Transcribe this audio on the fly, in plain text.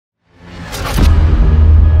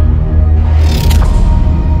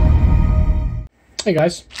Hey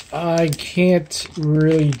guys, I can't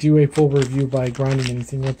really do a full review by grinding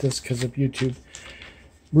anything with this because of YouTube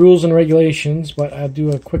rules and regulations, but I'll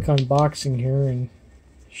do a quick unboxing here and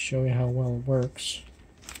show you how well it works.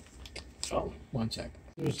 Oh, one sec.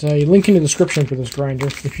 There's a link in the description for this grinder.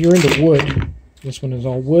 If you're into wood, this one is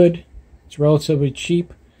all wood. It's relatively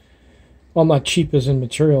cheap. Well, not cheap as in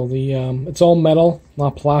material. It's all metal,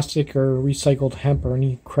 not plastic or recycled hemp or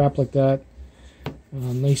any crap like that.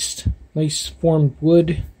 Nice formed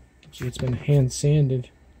wood. See, it's been hand sanded.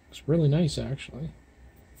 It's really nice, actually.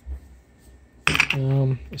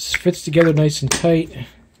 It fits together nice and tight.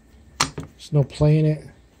 There's no play in it.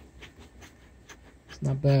 It's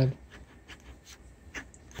not bad.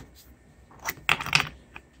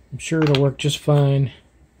 I'm sure it'll work just fine.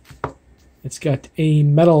 It's got a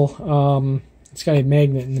metal, it's got a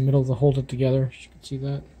magnet in the middle to hold it together. You can see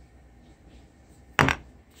that.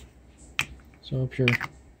 So if you're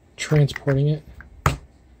transporting it,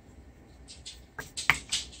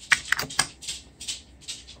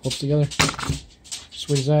 holds together.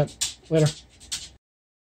 Sweet as that. Later.